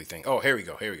Quickly thing. Oh, here we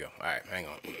go. All right, hang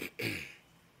on.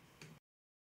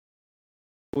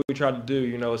 What we try to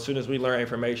do, as soon as we learn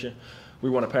information, we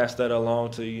want to pass that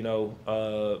along to,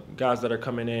 guys that are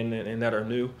coming in and that are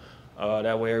new.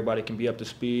 That way everybody can be up to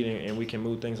speed and we can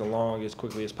move things along as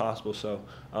quickly as possible. So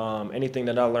anything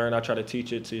that I learn, I try to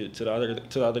teach it to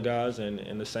the other guys,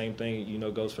 and the same thing,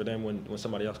 goes for them when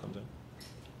somebody else comes in.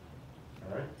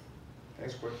 All right.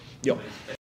 Thanks, Quick. Yo.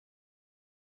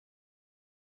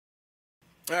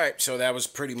 All right, so that was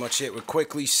pretty much it with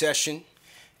Quickly's session.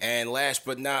 And last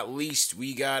but not least,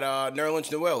 we got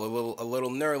Nerlens Noel, a little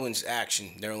Nerlens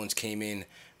action. Nerlens came in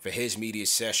for his media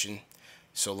session.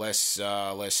 So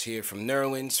let's hear from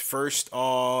Nerlens first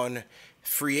on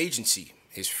free agency,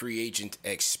 his free agent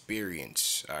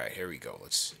experience. All right, here we go.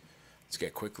 Let's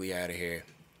get Quickly out of here,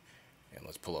 and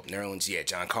let's pull up Nerlens. Yeah,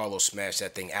 Giancarlo smashed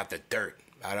that thing out the dirt.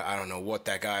 I don't know what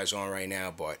that guy is on right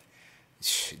now, but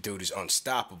dude is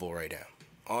unstoppable right now.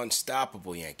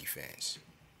 Unstoppable, Yankee fans.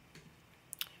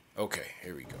 Okay,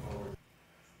 here we go.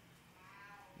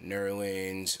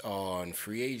 Nerlens on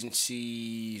free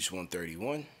agencies,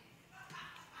 131.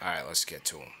 All right, let's get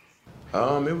to him.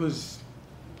 It was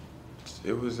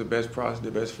the best process,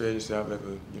 the best free agency I've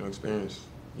ever, experienced.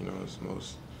 It's the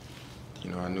most,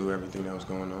 I knew everything that was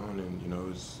going on, and it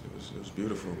was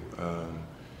beautiful.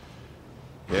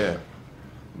 Yeah,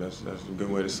 that's a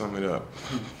good way to sum it up.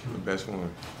 The best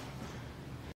one.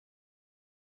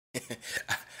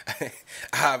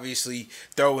 Obviously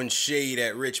throwing shade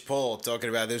at Rich Paul, talking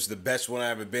about this is the best one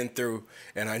I've ever been through,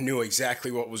 and I knew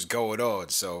exactly what was going on.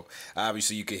 So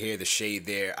obviously you could hear the shade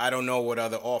there. I don't know what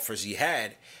other offers he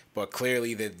had, but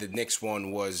clearly the Knicks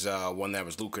one was one that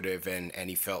was lucrative, and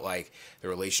he felt like the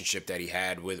relationship that he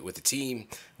had with the team,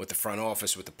 with the front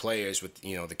office, with the players, with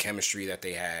the chemistry that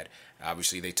they had,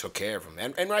 obviously they took care of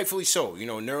him, and rightfully so.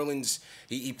 Nerlens,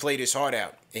 he played his heart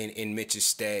out in Mitch's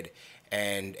stead.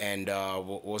 And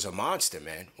was a monster,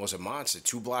 man. Was a monster.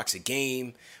 2 blocks a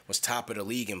game. Was top of the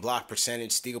league in block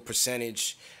percentage, steal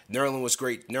percentage. Nerlens was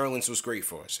great. Nerlens was great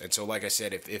for us. And so, like I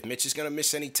said, if Mitch is gonna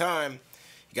miss any time,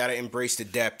 you gotta embrace the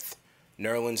depth.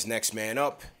 Nerlens next man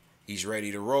up. He's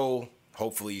ready to roll.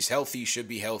 Hopefully he's healthy. Should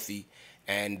be healthy,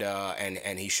 and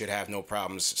he should have no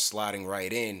problems sliding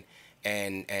right in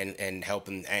and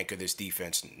helping anchor this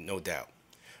defense, no doubt.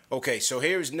 Okay, so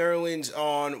here's Nerlens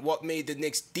on what made the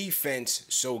Knicks defense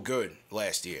so good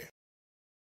last year.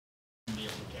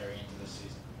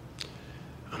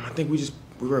 I think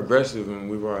we were aggressive and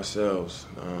we were ourselves.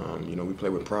 We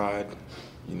played with pride,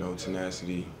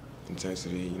 tenacity,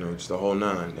 intensity, just the whole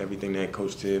nine. Everything that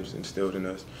Coach Tibbs instilled in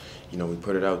us, we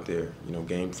put it out there.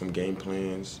 Game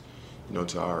plans,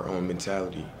 to our own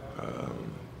mentality.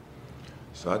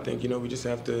 So I think, we just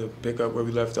have to pick up where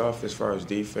we left off as far as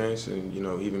defense and,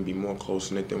 even be more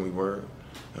close-knit than we were.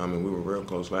 And we were real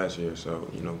close last year.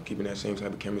 So, keeping that same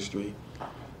type of chemistry,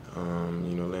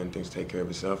 letting things take care of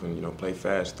itself and, play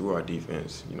fast through our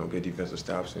defense, get defensive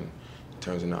stops and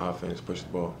turns into offense, push the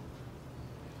ball.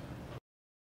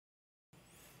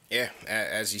 Yeah,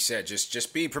 as you said,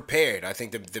 just be prepared. I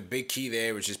think the big key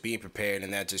there was just being prepared,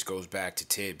 and that just goes back to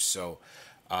Tibbs. So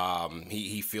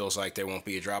he feels like there won't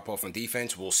be a drop-off on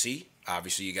defense. We'll see.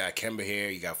 Obviously, you got Kemba here,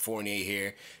 you got Fournier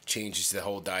here. Changes the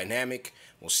whole dynamic.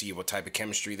 We'll see what type of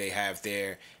chemistry they have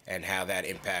there and how that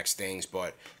impacts things.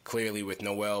 But clearly with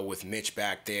Noel, with Mitch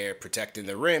back there protecting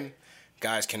the rim,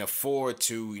 guys can afford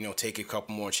to, take a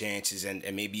couple more chances and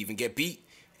maybe even get beat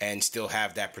and still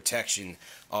have that protection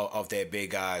of their big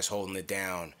guys holding it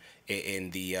down in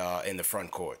the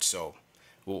front court. So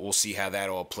we'll see how that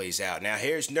all plays out. Now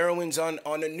here's Nerlens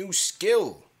on a new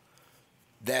skill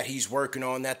that he's working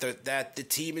on that the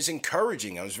team is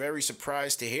encouraging. I was very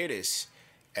surprised to hear this,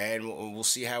 and we'll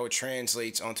see how it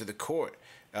translates onto the court.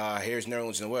 Here's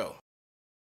Nerlens Noel.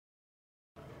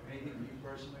 Anything you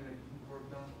personally that you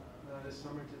worked on this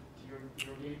summer to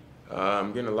your game?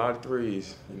 I'm getting a lot of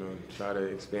threes. Try to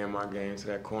expand my game to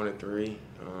that corner three.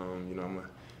 I'm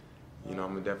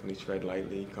gonna definitely tread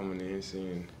lightly coming in,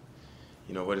 seeing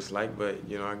what it's like. But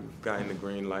I've gotten the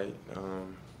green light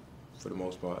for the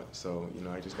most part. So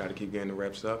I just got to keep getting the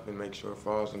reps up and make sure it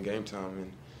falls in game time,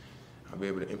 and I'll be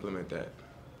able to implement that.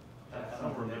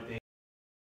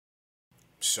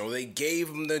 So they gave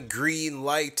him the green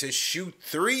light to shoot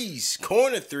threes,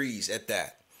 corner threes at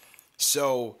that.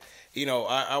 So,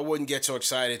 I wouldn't get so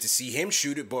excited to see him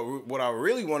shoot it, but what I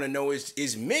really want to know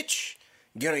is Mitch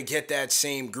going to get that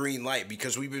same green light?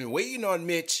 Because we've been waiting on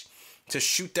Mitch to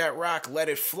shoot that rock, let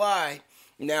it fly.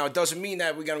 Now, it doesn't mean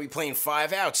that we're going to be playing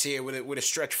 5 outs here with a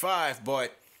stretch 5,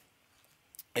 but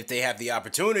if they have the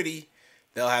opportunity,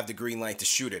 they'll have the green light to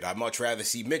shoot it. I'd much rather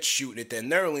see Mitch shooting it than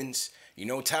Nerlens.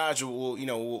 Taj will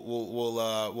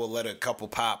let a couple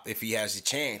pop if he has a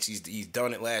chance. He's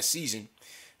done it last season.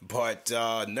 But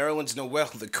Nerlens Noel,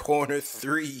 the corner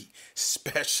 3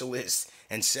 specialist,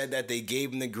 and said that they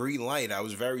gave him the green light. I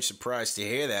was very surprised to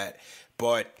hear that.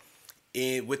 But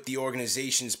with the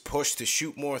organization's push to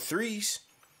shoot more threes,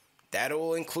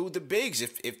 that'll include the bigs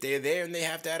if they're there and they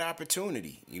have that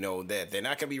opportunity. That they're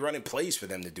not going to be running plays for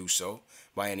them to do so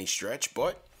by any stretch,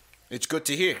 but it's good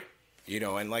to hear.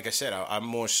 And like I said, I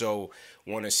more so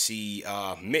want to see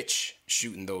Mitch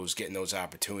getting those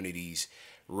opportunities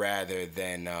rather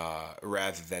than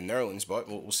Nerlens. But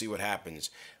we'll see what happens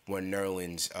when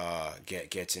Nerlens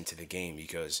gets into the game,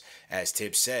 because as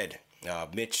Tibbs said,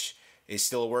 Mitch is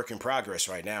still a work in progress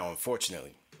right now,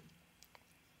 unfortunately.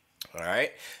 All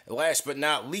right. Last but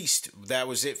not least, that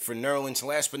was it for Nerlens.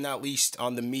 Last but not least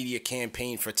on the media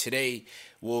campaign for today,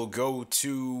 we'll go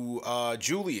to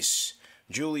Julius.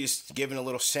 Julius giving a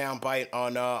little soundbite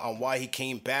on why he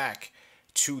came back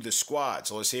to the squad.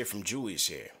 So let's hear from Julius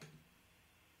here.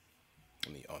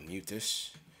 Let me unmute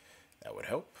this. That would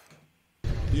help.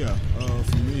 Yeah,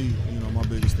 for me, my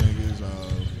biggest thing is,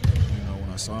 when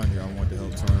I signed here, I want to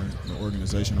help turn the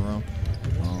organization around.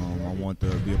 I want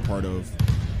to be a part of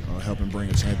helping bring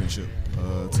a championship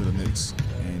to the Knicks.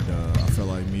 And I felt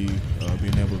like me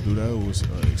being able to do that was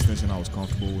an extension I was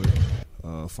comfortable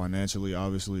with, financially,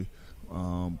 obviously.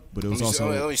 But it was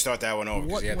let me start that one over,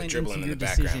 because you had the dribbling in the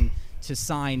background. Decision to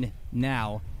sign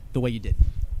now the way you did?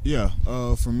 Yeah,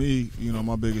 for me,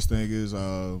 my biggest thing is,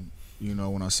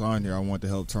 when I signed here, I want to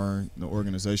help turn the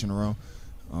organization around.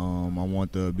 I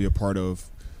want to be a part of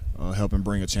helping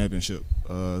bring a championship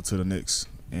to the Knicks.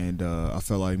 And I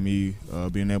felt like me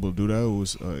being able to do that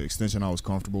was an extension I was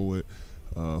comfortable with,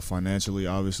 financially,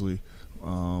 obviously.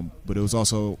 But it was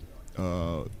also,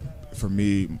 for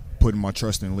me, putting my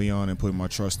trust in Leon and putting my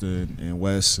trust in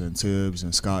Wes and Tibbs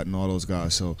and Scott and all those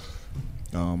guys. So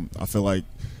I feel like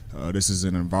this is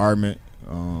an environment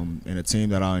and a team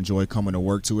that I enjoy coming to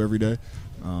work to every day.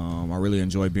 I really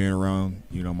enjoy being around,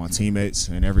 my teammates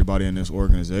and everybody in this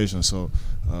organization. So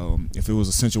if it was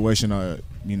a situation, it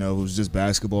was just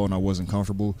basketball and I wasn't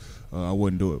comfortable, I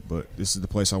wouldn't do it. But this is the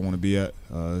place I want to be at.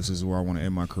 This is where I want to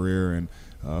end my career and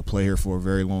play here for a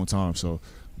very long time. So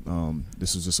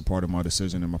this is just a part of my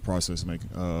decision and my process,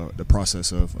 the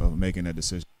process of making that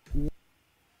decision.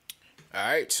 All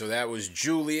right, so that was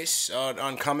Julius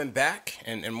on coming back,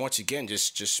 and once again,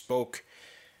 just spoke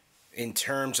in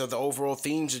terms of the overall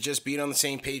themes of just being on the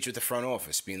same page with the front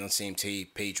office, being on the same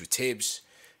page with Tibbs,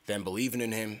 them believing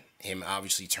in him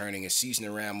obviously turning his season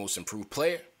around, most improved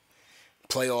player.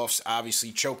 Playoffs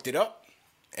obviously choked it up,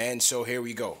 and so here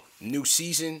we go. New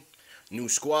season, new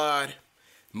squad,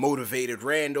 motivated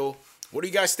Randall. What do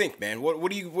you guys think, man?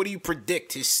 What do you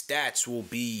predict his stats will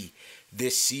be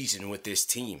this season with this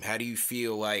team? How do you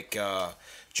feel like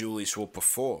Julius will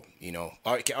perform?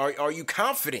 Are you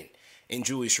confident in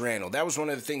Julius Randle. That was one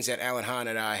of the things that Alan Hahn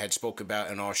and I had spoke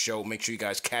about in our show. Make sure you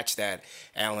guys catch that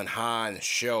Alan Hahn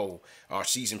show. Our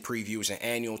season preview is an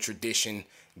annual tradition.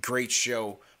 Great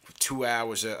show. 2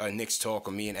 hours of Knicks talk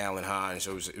with me and Alan Hahn.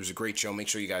 So it was a great show. Make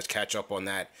sure you guys catch up on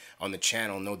that on the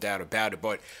channel, no doubt about it.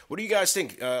 But what do you guys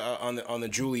think on the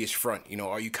Julius front? You know,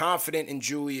 are you confident in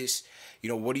Julius? You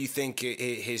know, what do you think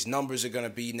his numbers are going to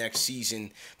be next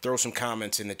season? Throw some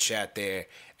comments in the chat there,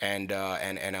 and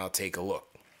I'll take a look.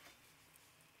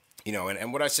 You know,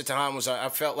 and what I said to Hahn was I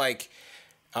felt like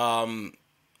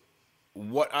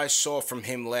what I saw from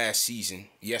him last season,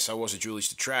 yes, I was a Julius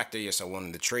detractor. Yes, I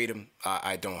wanted to trade him.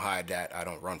 I don't hide that. I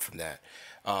don't run from that.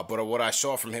 But what I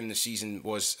saw from him this season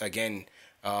was, again,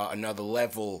 another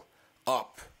level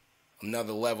up,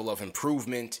 another level of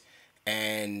improvement.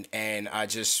 And I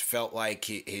just felt like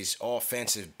his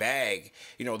offensive bag,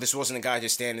 you know, this wasn't a guy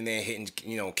just standing there hitting,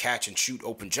 you know, catch and shoot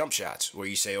open jump shots where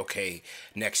you say, okay,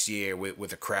 next year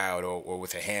with a crowd or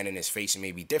with a hand in his face, it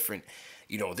may be different.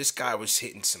 You know, this guy was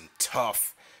hitting some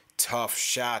tough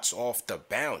shots off the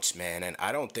bounce, man. And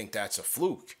I don't think that's a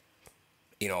fluke.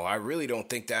 You know, I really don't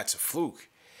think that's a fluke.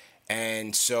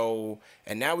 And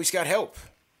now he's got help.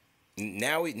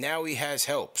 Now he has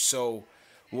help. So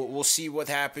we'll see what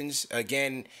happens.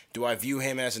 Again, do I view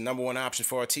him as a number one option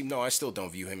for our team? No, I still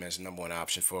don't view him as a number one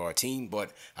option for our team.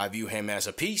 But I view him as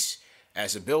a piece,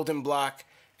 as a building block.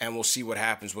 And we'll see what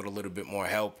happens with a little bit more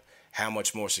help. How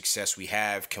much more success we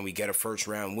have. Can we get a first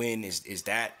round win? Is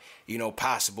that, you know,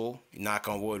 possible? Knock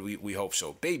on wood, we hope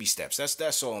so. Baby steps.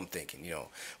 That's all I'm thinking, you know.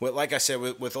 Well, like I said,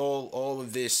 with all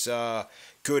of this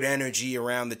good energy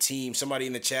around the team, somebody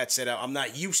in the chat said, I'm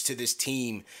not used to this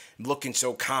team looking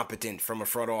so competent from a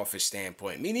front office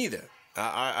standpoint. Me neither.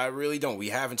 I really don't. We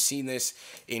haven't seen this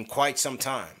in quite some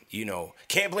time, you know.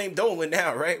 Can't blame Dolan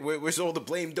now, right? Where's all the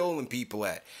blame Dolan people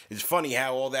at? It's funny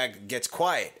how all that gets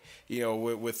quiet, you know,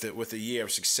 with a year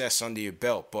of success under your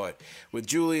belt. But with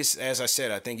Julius, as I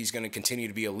said, I think he's going to continue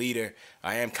to be a leader.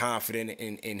 I am confident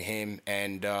in him,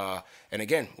 and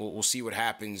again, we'll see what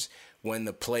happens when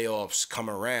the playoffs come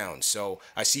around. So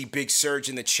I see Big Surge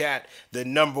in the chat, the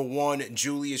number one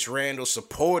Julius Randle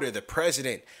supporter, the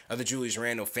president of the Julius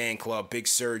Randle fan club. Big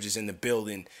Surge is in the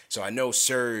building. So I know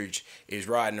Surge is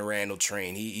riding the Randle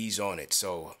train. He's on it.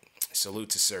 So salute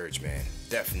to Surge, man.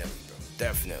 Definitely, bro.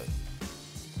 Definitely.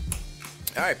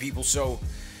 All right, people. So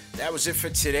that was it for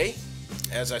today.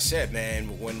 As I said,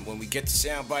 man, when we get the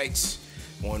sound bites,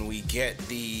 when we get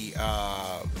the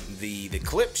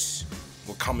clips,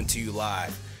 we're coming to you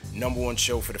live. Number one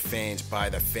show for the fans, by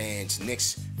the fans.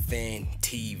 Knicks Fan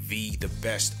TV, the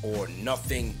best or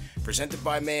nothing. Presented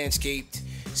by Manscaped.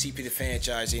 CP the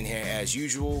franchise in here as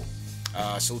usual.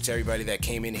 Salute to everybody that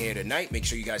came in here tonight. Make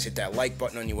sure you guys hit that like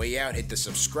button on your way out. Hit the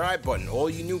subscribe button. All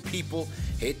you new people,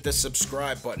 hit the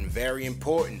subscribe button. Very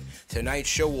important. Tonight's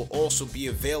show will also be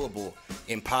available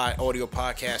in audio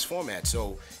podcast format.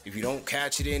 So if you don't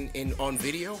catch it on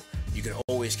video, you can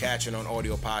always catch it on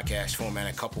audio podcast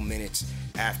format a couple minutes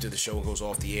after the show goes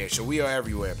off the air. So we are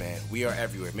everywhere, man. We are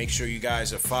everywhere. Make sure you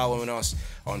guys are following us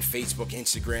on Facebook,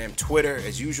 Instagram, Twitter,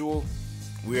 as usual.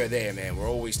 We are there, man. We're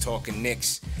always talking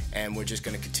Knicks, and we're just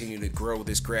going to continue to grow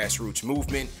this grassroots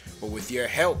movement. But with your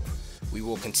help, we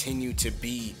will continue to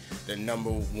be the number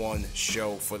one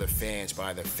show for the fans,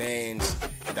 by the fans,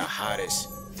 the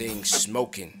hottest thing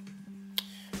smoking.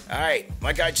 All right,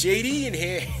 my guy JD in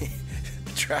here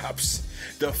drops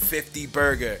the 50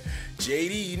 burger.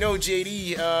 JD, you know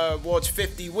JD wants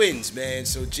 50 wins, man.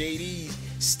 So JD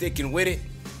sticking with it.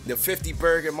 The 50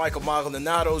 burger, Michael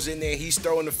Maldonato's in there. He's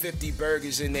throwing the 50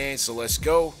 burgers in there. So let's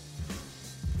go.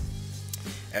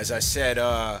 As I said,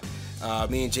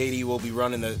 me and JD will be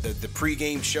running the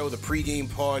pregame show. The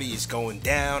pregame party is going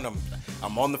down.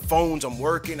 I'm on the phones. I'm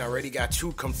working. I already got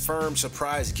 2 confirmed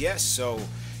surprise guests. So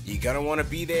you're going to want to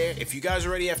be there. If you guys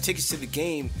already have tickets to the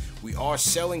game, we are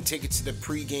selling tickets to the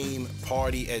pregame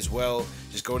party as well.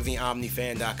 Just go to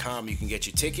theomnifan.com. You can get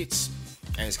your tickets.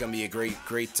 And it's going to be a great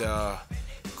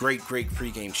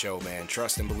pregame show, man.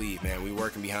 Trust and believe, man. We're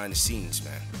working behind the scenes,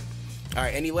 man. All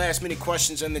right, any last minute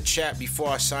questions in the chat before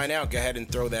I sign out? Go ahead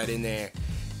and throw that in there,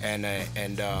 and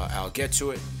I'll get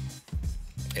to it.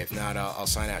 If not, I'll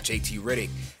sign out. JT Riddick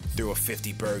threw a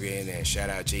 50 burger in there. Shout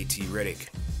out JT Riddick.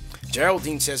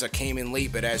 Geraldine says I came in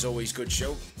late, but as always, good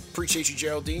show. Appreciate you,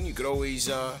 Geraldine. You could always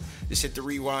just hit the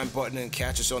rewind button and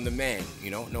catch us on demand.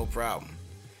 You know, no problem.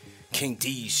 King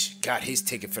Deej got his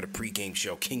ticket for the pregame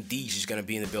show. King Deej is going to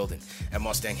be in the building at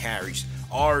Mustang Harry's.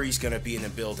 Ari's going to be in the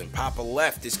building. Papa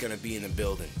Left is going to be in the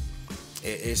building.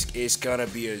 It's going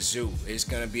to be a zoo. It's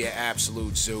going to be an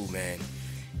absolute zoo, man.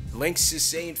 Lynx is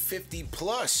saying 50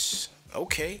 plus.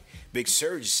 Okay. Big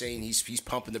Surge is saying he's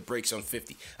pumping the brakes on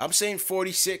 50. I'm saying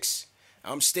 46.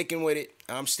 I'm sticking with it.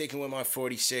 I'm sticking with my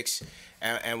 46,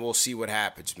 and we'll see what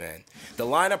happens, man. The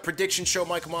lineup prediction show,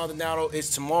 Michael Maldonado,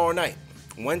 is tomorrow night.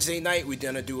 Wednesday night, we're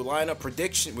gonna do lineup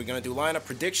prediction. We're gonna do lineup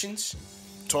predictions.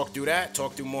 Talk through that.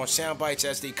 Talk through more sound bites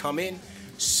as they come in.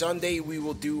 Sunday, we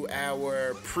will do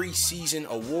our preseason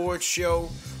award show.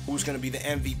 Who's going to be the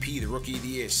MVP, the Rookie of the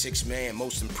Year, Sixth Man,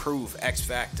 Most Improved, X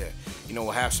Factor. We'll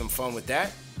have some fun with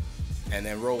that. And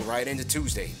then roll right into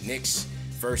Tuesday. Knicks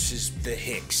versus the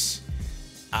Hicks.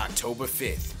 October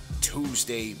 5th,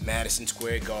 Tuesday, Madison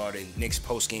Square Garden. Knicks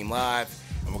postgame live.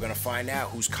 And we're going to find out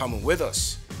who's coming with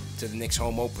us to the Knicks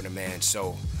home opener, man.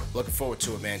 So, looking forward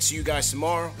to it, man. See you guys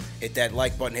tomorrow. Hit that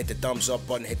like button, hit the thumbs up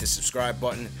button, hit the subscribe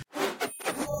button.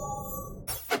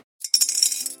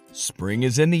 Spring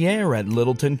is in the air at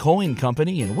Littleton Coin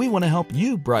Company, and we want to help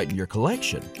you brighten your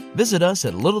collection. Visit us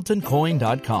at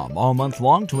littletoncoin.com all month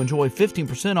long to enjoy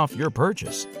 15% off your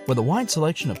purchase. With a wide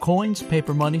selection of coins,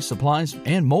 paper money, supplies,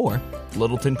 and more,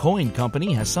 Littleton Coin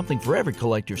Company has something for every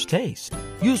collector's taste.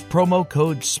 Use promo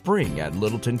code SPRING at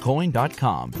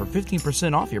littletoncoin.com for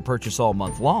 15% off your purchase all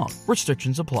month long.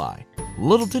 Restrictions apply.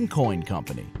 Littleton Coin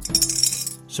Company.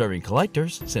 Serving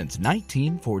collectors since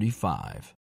 1945.